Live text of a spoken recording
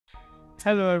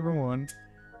Hello everyone,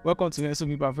 welcome to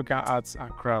SOB African Arts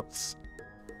and Crafts.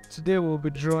 Today we'll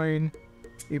be drawing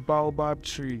a baobab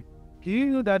tree. Do you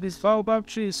know that this baobab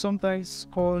tree is sometimes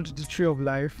called the tree of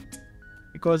life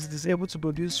because it is able to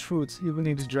produce fruit even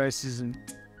in the dry season?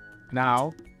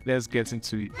 Now, let's get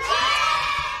into it.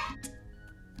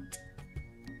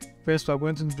 First, we're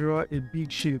going to draw a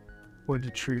big shape for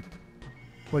the tree,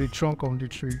 for the trunk of the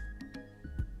tree.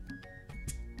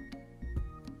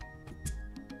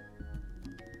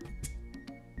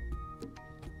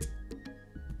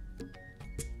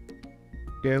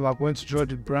 Then we're going to draw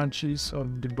the branches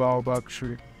of the baobab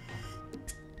tree.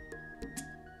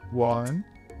 1,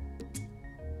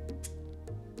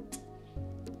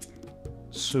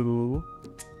 2,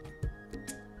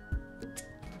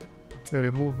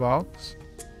 remove out,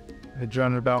 and draw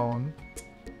another one.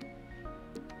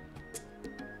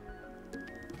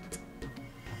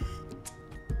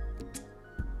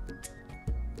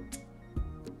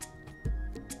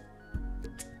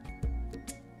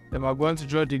 Then we're going to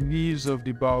draw the leaves of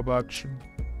the baobab tree.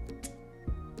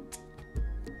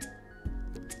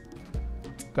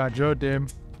 You can draw them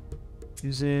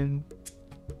using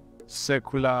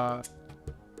circular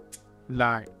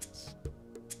lines.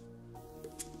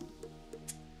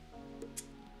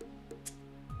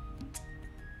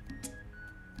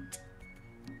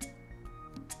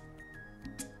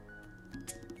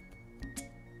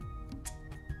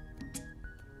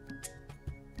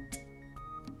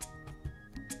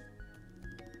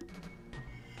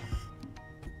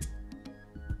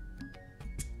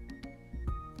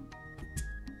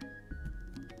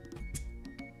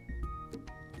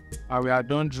 And we are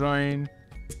done drawing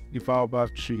the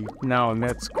baobab tree. Now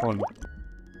let's color.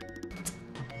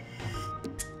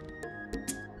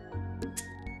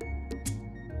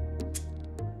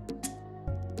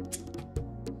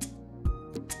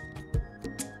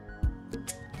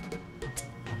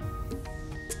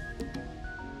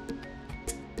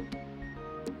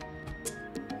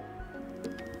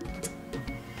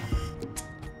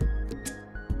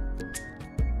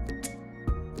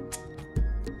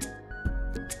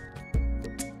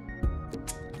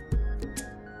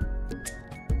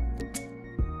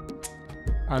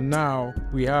 And now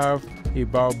we have a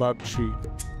baobab tree.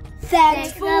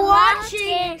 Thanks for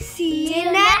watching. See you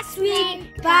next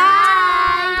week.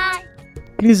 Bye.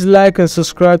 Please like and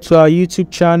subscribe to our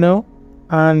YouTube channel,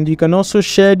 and you can also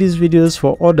share these videos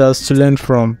for others to learn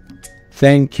from.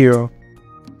 Thank you.